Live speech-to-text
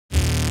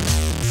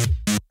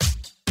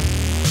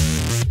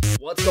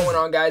What's going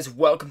on, guys?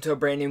 Welcome to a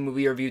brand new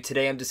movie review.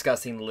 Today I'm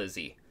discussing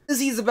Lizzie.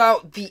 Lizzie is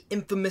about the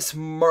infamous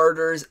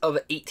murders of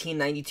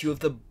 1892 of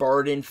the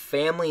Barden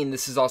family, and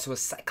this is also a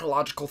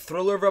psychological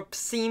thriller of it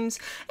seems,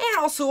 and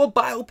also a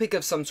biopic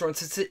of some sort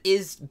since it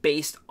is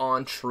based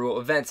on true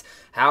events.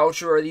 How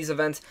true are these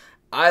events?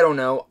 I don't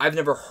know. I've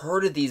never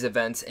heard of these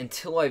events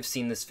until I've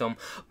seen this film,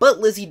 but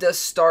Lizzie does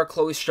star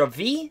Chloë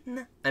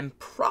Sevigny, I'm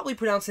probably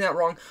pronouncing that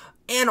wrong,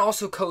 and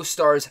also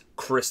co-stars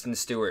Kristen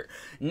Stewart.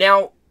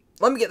 Now,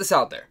 let me get this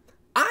out there.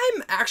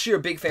 I'm actually a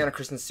big fan of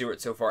Kristen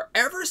Stewart so far.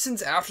 Ever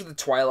since after the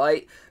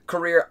Twilight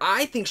career,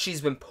 I think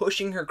she's been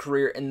pushing her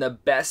career in the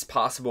best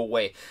possible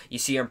way. You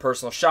see her in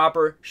Personal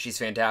Shopper, she's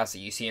fantastic.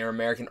 You see her in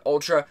American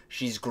Ultra,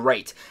 she's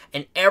great.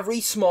 And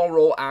every small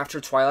role after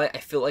Twilight, I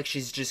feel like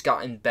she's just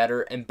gotten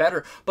better and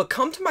better. But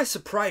come to my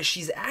surprise,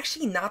 she's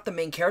actually not the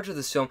main character of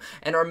this film,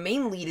 and our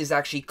main lead is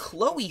actually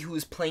Chloe, who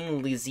is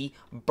playing Lizzie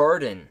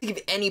Borden. To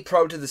give any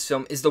pro to this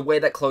film is the way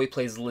that Chloe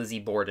plays Lizzie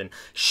Borden.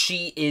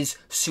 She is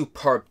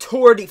superb.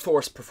 Tour de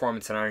force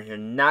performance around here,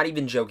 not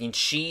even joking.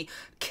 She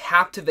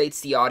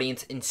captivates the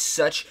audience in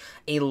such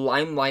a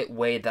limelight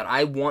way that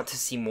I want to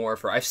see more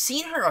of her. I've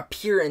seen her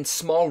appear in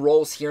small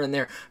roles here and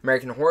there,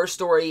 American Horror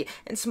Story,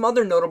 and some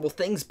other notable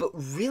things, but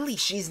really,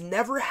 she's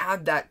never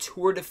had that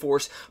tour de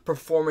force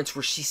performance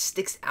where she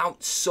sticks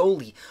out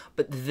solely.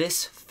 But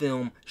this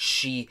film,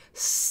 she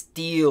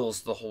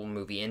steals the whole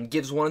movie and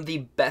gives one of the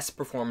best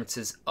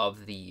performances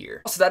of the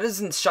year. So that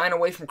doesn't shine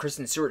away from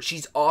Kristen Stewart.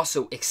 She's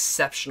also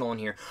exceptional in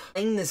here.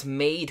 Playing this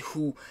maid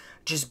who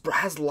just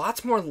has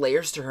lots more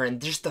layers to her,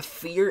 and just the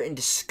fear and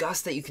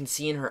disgust that you can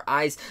see in her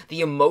eyes, the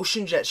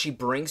emotion that she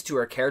brings to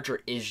her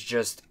character is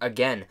just,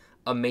 again,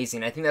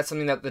 amazing. I think that's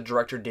something that the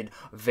director did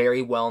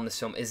very well in this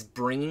film, is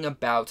bringing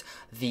about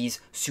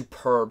these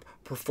superb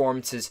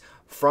performances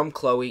from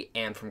Chloe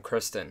and from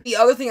Kristen. The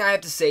other thing I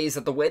have to say is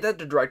that the way that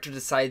the director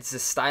decides to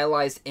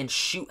stylize and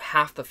shoot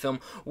half the film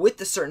with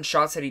the certain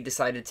shots that he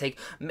decided to take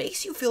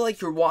makes you feel like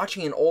you're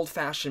watching an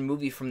old-fashioned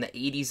movie from the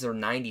 80s or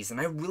 90s,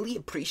 and I really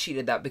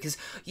appreciated that because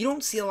you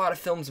don't see a lot of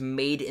films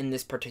made in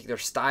this particular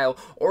style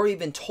or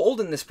even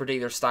told in this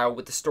particular style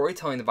with the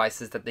storytelling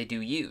devices that they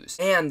do use.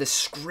 And the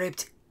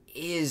script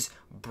is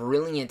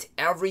brilliant.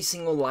 Every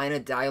single line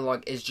of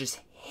dialogue is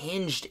just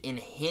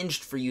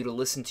hinged for you to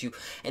listen to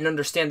and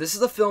understand. This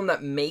is a film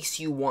that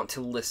makes you want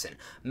to listen,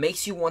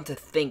 makes you want to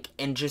think,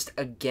 and just,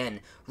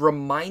 again,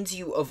 reminds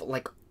you of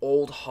like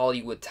old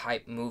Hollywood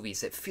type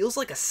movies. It feels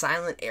like a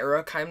silent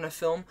era kind of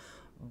film,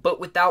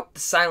 but without the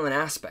silent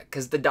aspect,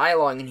 because the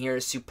dialogue in here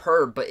is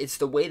superb, but it's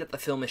the way that the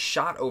film is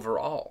shot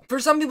overall. For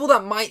some people,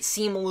 that might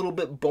seem a little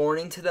bit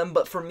boring to them,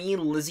 but for me,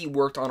 Lizzie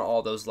worked on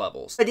all those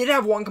levels. I did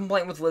have one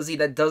complaint with Lizzie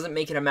that doesn't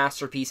make it a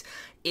masterpiece,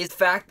 is the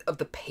fact of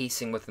the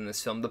pacing within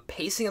this film. The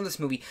pacing of this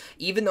movie,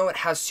 even though it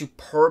has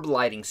superb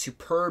lighting,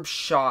 superb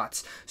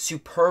shots,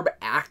 superb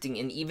acting,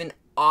 and even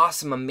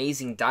awesome,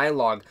 amazing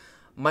dialogue,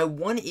 my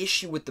one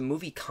issue with the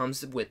movie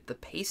comes with the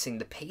pacing.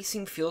 The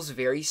pacing feels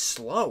very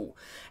slow.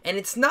 And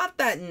it's not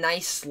that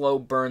nice slow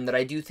burn that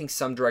I do think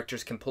some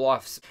directors can pull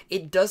off.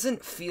 It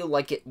doesn't feel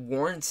like it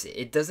warrants it.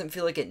 It doesn't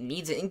feel like it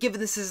needs it. And given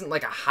this isn't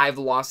like a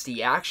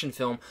high-velocity action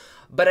film,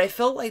 but I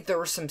felt like there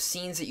were some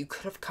scenes that you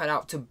could have cut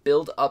out to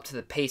build up to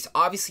the pace.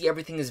 Obviously,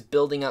 everything is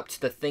building up to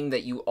the thing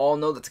that you all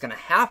know that's going to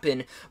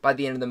happen by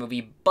the end of the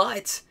movie,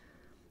 but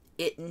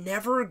it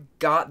never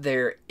got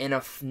there in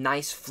a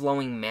nice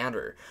flowing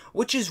manner,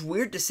 which is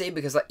weird to say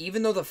because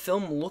even though the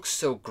film looks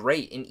so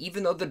great, and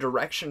even though the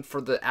direction for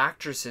the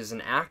actresses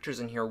and actors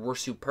in here were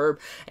superb,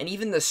 and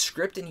even the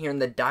script in here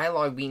and the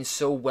dialogue being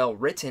so well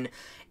written,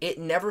 it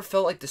never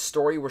felt like the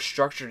story was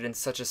structured in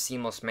such a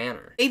seamless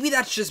manner. Maybe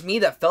that's just me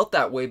that felt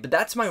that way, but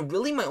that's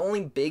really my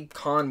only big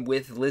con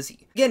with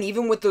Lizzie. Again,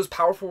 even with those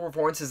powerful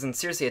performances and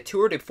seriously a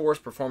tour de force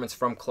performance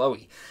from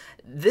Chloe,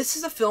 this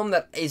is a film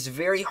that is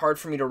very hard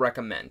for me to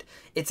recommend.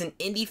 It's an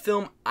indie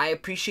film. I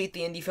appreciate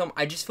the indie film.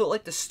 I just felt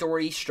like the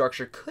story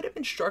structure could have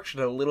been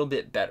structured a little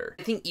bit better.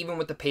 I think even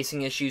with the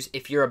pacing issues,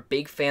 if you're a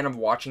big fan of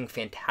watching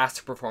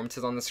fantastic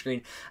performances on the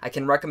screen, I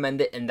can recommend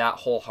it in that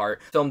whole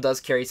heart. The film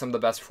does carry some of the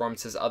best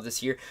performances of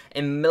this year.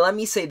 And let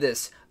me say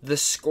this, the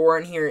score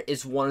in here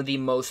is one of the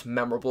most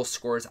memorable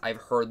scores I've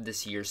heard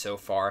this year so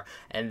far,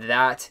 and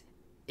that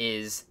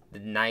is the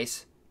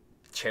nice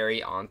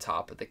cherry on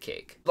top of the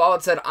cake. With all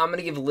that said, I'm going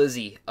to give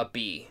Lizzie a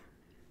B.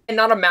 And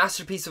not a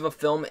masterpiece of a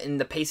film in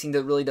the pacing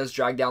that really does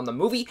drag down the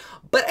movie,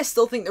 but I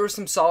still think there were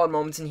some solid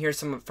moments in here,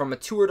 some from a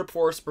tour de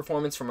force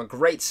performance, from a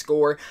great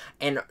score,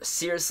 and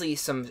seriously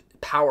some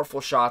powerful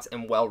shots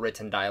and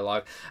well-written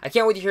dialogue. I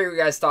can't wait to hear what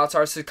your guys' thoughts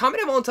are, so comment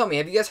down below and tell me,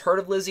 have you guys heard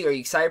of Lizzie? Are you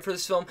excited for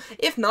this film?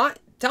 If not,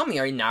 tell me,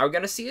 are you now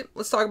going to see it?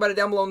 Let's talk about it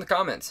down below in the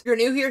comments. If you're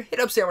new here, hit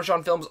up Sandwich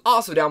on Films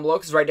also down below,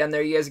 because right down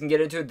there you guys can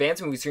get into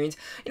advanced movie screens,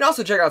 and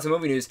also check out some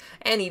movie news,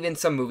 and even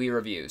some movie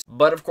reviews.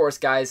 But of course,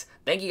 guys,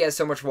 thank you guys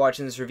so much for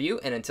watching this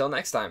review, and until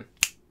next time,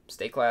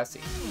 stay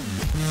classy.